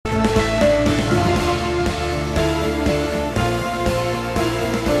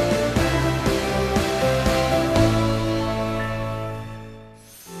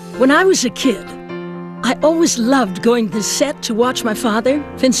When I was a kid, I always loved going to the set to watch my father,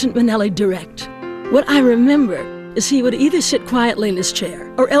 Vincent Minnelli, direct. What I remember is he would either sit quietly in his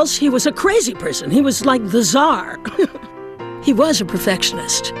chair, or else he was a crazy person. He was like the czar. He was a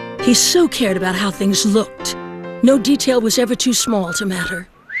perfectionist. He so cared about how things looked. No detail was ever too small to matter.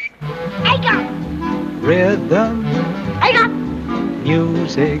 I got Rhythm, I got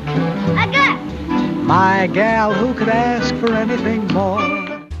music, I got my gal, who could ask for anything more?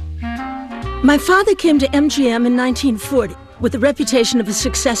 My father came to MGM in 1940 with the reputation of a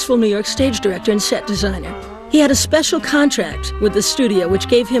successful New York stage director and set designer. He had a special contract with the studio which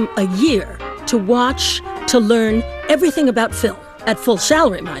gave him a year to watch, to learn everything about film, at full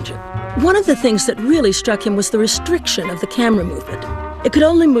salary, mind you. One of the things that really struck him was the restriction of the camera movement. It could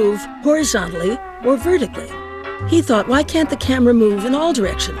only move horizontally or vertically. He thought, why can't the camera move in all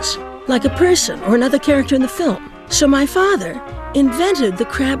directions, like a person or another character in the film? So my father invented the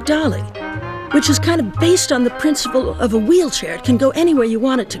crab dolly, which is kind of based on the principle of a wheelchair. It can go anywhere you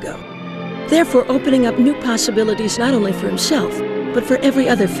want it to go, therefore opening up new possibilities not only for himself, but for every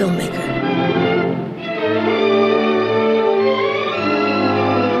other filmmaker.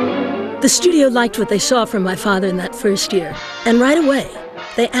 The studio liked what they saw from my father in that first year, and right away,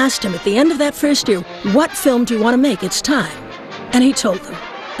 they asked him at the end of that first year, what film do you want to make? It's time. And he told them,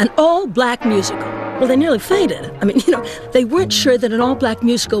 an all-black musical. Well, they nearly fainted. I mean, they weren't sure that an all-black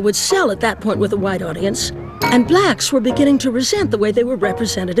musical would sell at that point with a white audience, and blacks were beginning to resent the way they were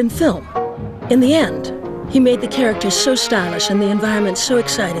represented in film. In the end, he made the characters so stylish and the environment so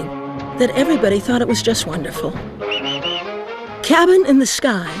exciting that everybody thought it was just wonderful. Cabin in the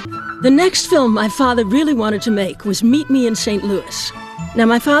Sky. The next film my father really wanted to make was Meet Me in St. Louis. Now,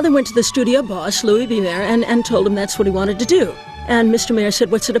 my father went to the studio boss, Louis B. Mayer, and told him that's what he wanted to do. And Mr. Mayer said,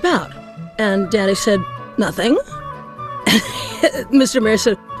 what's it about? And Daddy said, nothing. Mr. Mayer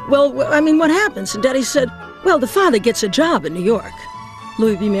said, well, I mean, what happens? And Daddy said, well, the father gets a job in New York.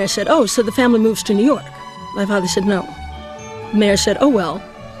 Louis B. Mayer said, oh, so the family moves to New York. My father said, no. Mayer said, oh, well,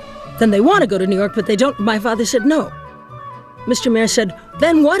 then they want to go to New York, but they don't. My father said, no. Mr. Mayer said,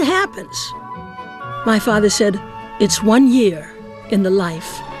 then what happens? My father said, it's 1 year in the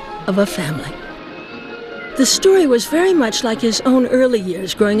life of a family. The story was very much like his own early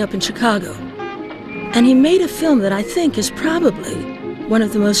years growing up in Chicago. And he made a film that I think is probably one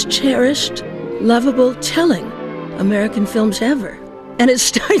of the most cherished, lovable, telling American films ever. And it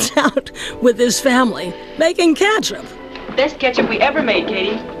starts out with his family making ketchup. Best ketchup we ever made,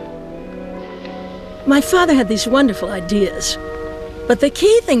 Katie. My father had these wonderful ideas. But the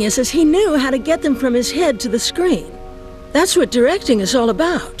key thing is he knew how to get them from his head to the screen. That's what directing is all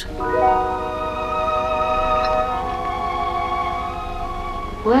about.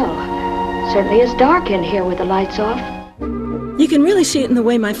 Well, certainly it's dark in here with the lights off. You can really see it in the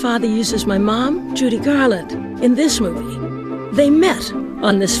way my father uses my mom, Judy Garland, in this movie. They met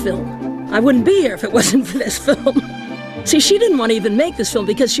on this film. I wouldn't be here if it wasn't for this film. See, she didn't want to even make this film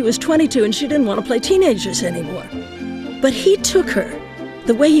because she was 22 and she didn't want to play teenagers anymore. But he took her,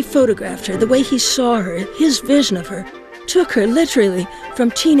 the way he photographed her, the way he saw her, his vision of her, took her literally from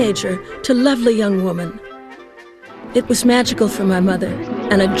teenager to lovely young woman. It was magical for my mother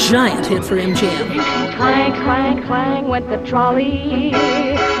and a giant hit for MGM. Clang, clang, clang went the trolley.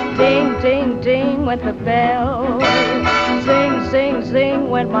 Ding, ding, ding went the bell. Zing, zing, zing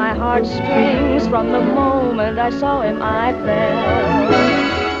went my heartstrings. From the moment I saw him, I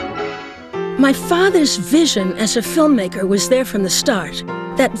fell. My father's vision as a filmmaker was there from the start.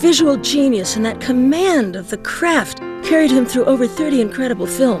 That visual genius and that command of the craft carried him through over 30 incredible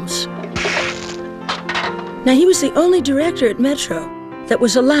films. Now, he was the only director at Metro that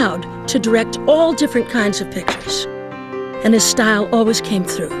was allowed to direct all different kinds of pictures. And his style always came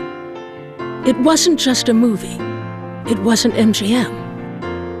through. It wasn't just a movie. It wasn't MGM.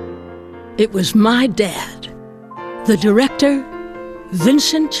 It was my dad, the director,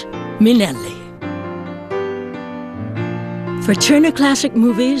 Vincent Minnelli. For Turner Classic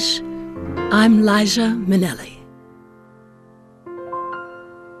Movies, I'm Liza Minnelli.